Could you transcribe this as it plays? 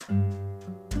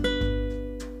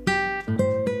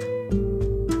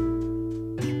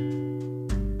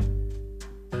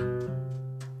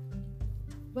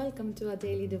our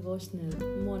daily devotional,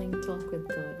 Morning Talk with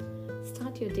God.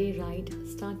 Start your day right,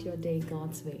 start your day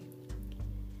God's way.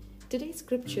 Today's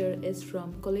scripture is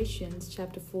from Colossians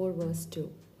chapter 4 verse 2.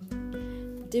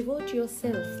 Devote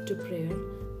yourself to prayer,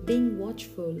 being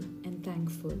watchful and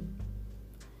thankful.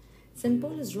 St.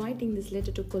 Paul is writing this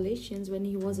letter to Colossians when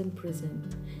he was in prison,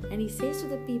 and he says to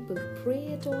the people,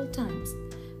 pray at all times.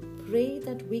 Pray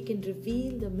that we can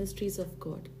reveal the mysteries of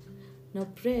God. Now,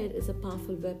 prayer is a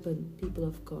powerful weapon, people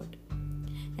of God.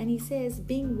 And he says,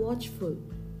 being watchful,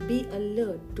 be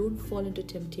alert, don't fall into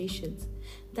temptations.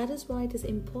 That is why it is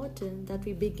important that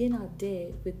we begin our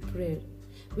day with prayer.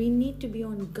 We need to be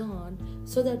on guard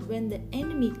so that when the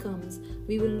enemy comes,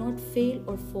 we will not fail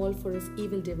or fall for his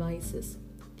evil devices.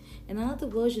 In another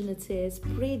version, it says,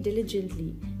 pray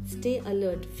diligently, stay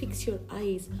alert, fix your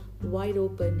eyes wide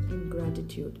open in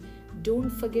gratitude. Don't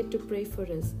forget to pray for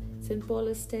us. St. Paul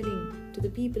is telling to the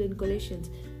people in Colossians,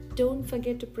 don't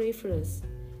forget to pray for us.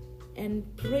 And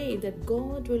pray that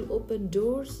God will open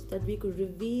doors that we could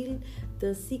reveal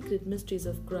the secret mysteries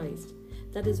of Christ.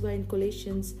 That is why in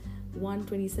Colossians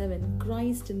 1:27,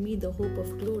 Christ in me, the hope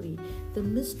of glory. The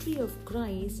mystery of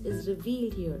Christ is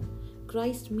revealed here.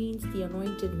 Christ means the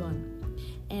anointed one.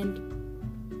 And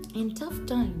in tough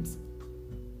times,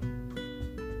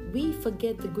 we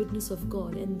forget the goodness of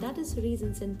God, and that is the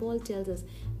reason St. Paul tells us,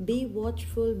 be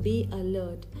watchful, be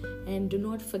alert, and do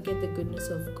not forget the goodness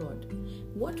of God.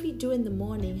 What we do in the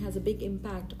morning has a big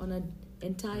impact on our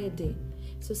entire day.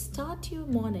 So start your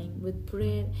morning with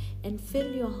prayer and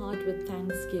fill your heart with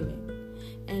thanksgiving.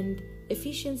 And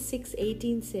Ephesians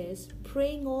 6:18 says,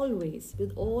 praying always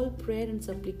with all prayer and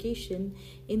supplication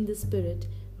in the Spirit,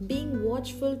 being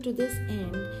watchful to this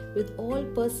end with all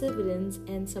perseverance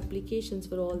and supplications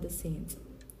for all the saints.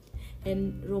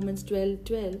 And Romans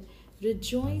 12:12,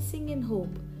 rejoicing in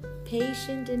hope,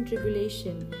 patient in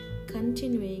tribulation,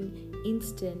 continuing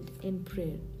instant in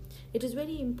prayer. It is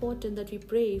very important that we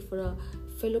pray for our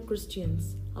fellow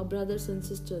Christians, our brothers and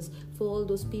sisters, for all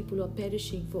those people who are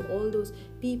perishing, for all those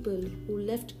people who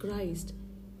left Christ,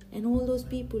 and all those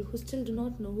people who still do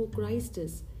not know who Christ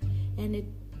is. And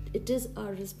it is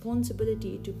our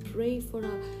responsibility to pray for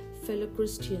our fellow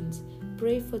Christians,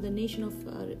 pray for the nation of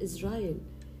Israel.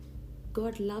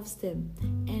 God loves them,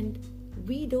 and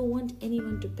we don't want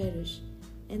anyone to perish.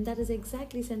 And that is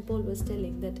exactly St. Paul was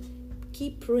telling, that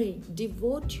keep praying,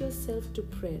 devote yourself to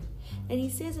prayer. And he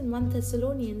says in 1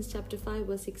 Thessalonians chapter 5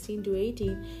 verse 16 to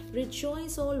 18,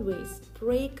 rejoice always,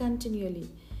 pray continually,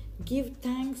 give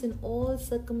thanks in all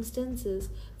circumstances,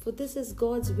 for this is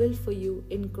God's will for you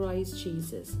in Christ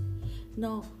Jesus.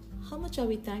 Now, how much are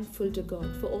we thankful to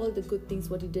God for all the good things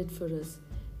what He did for us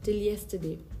till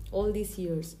yesterday, all these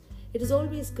years? It is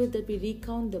always good that we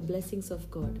recount the blessings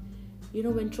of God. You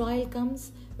know, when trial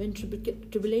comes, when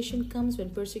tribulation comes, when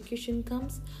persecution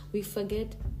comes, we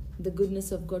forget the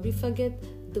goodness of God. We forget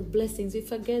the blessings. We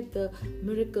forget the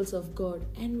miracles of God.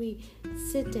 And we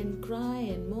sit and cry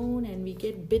and moan, and we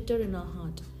get bitter in our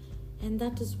heart. And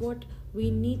that is what we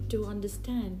need to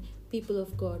understand, people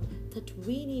of God, that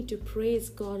we need to praise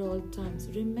God all times.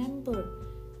 Remember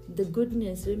the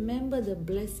goodness, remember the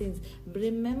blessings,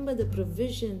 remember the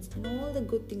provisions and all the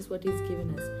good things what He's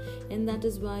given us. And that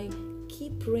is why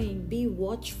keep praying, be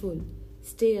watchful,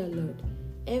 stay alert.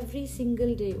 Every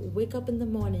single day, wake up in the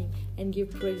morning and give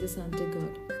praises unto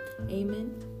God.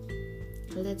 Amen.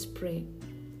 Let's pray.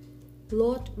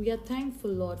 Lord, we are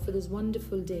thankful, Lord, for this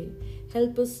wonderful day.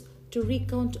 Help us to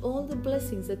recount all the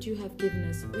blessings that you have given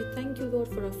us. We thank you, Lord,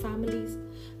 for our families,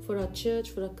 for our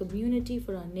church, for our community,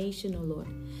 for our nation, O Lord.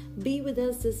 Be with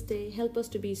us this day. Help us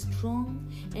to be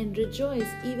strong and rejoice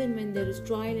even when there is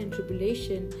trial and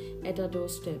tribulation at our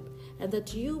doorstep. And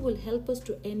that you will help us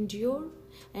to endure,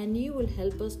 and you will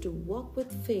help us to walk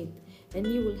with faith, and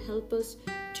you will help us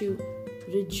to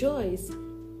rejoice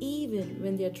even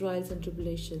when there are trials and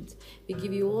tribulations. We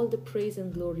give you all the praise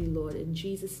and glory, Lord. In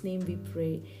Jesus' name we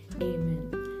pray.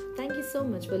 Amen. Thank you so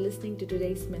much for listening to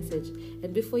today's message.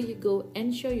 And before you go,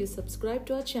 ensure you subscribe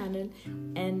to our channel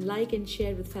and like and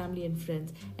share with family and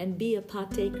friends, and be a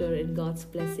partaker in God's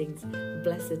blessings.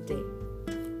 Blessed day.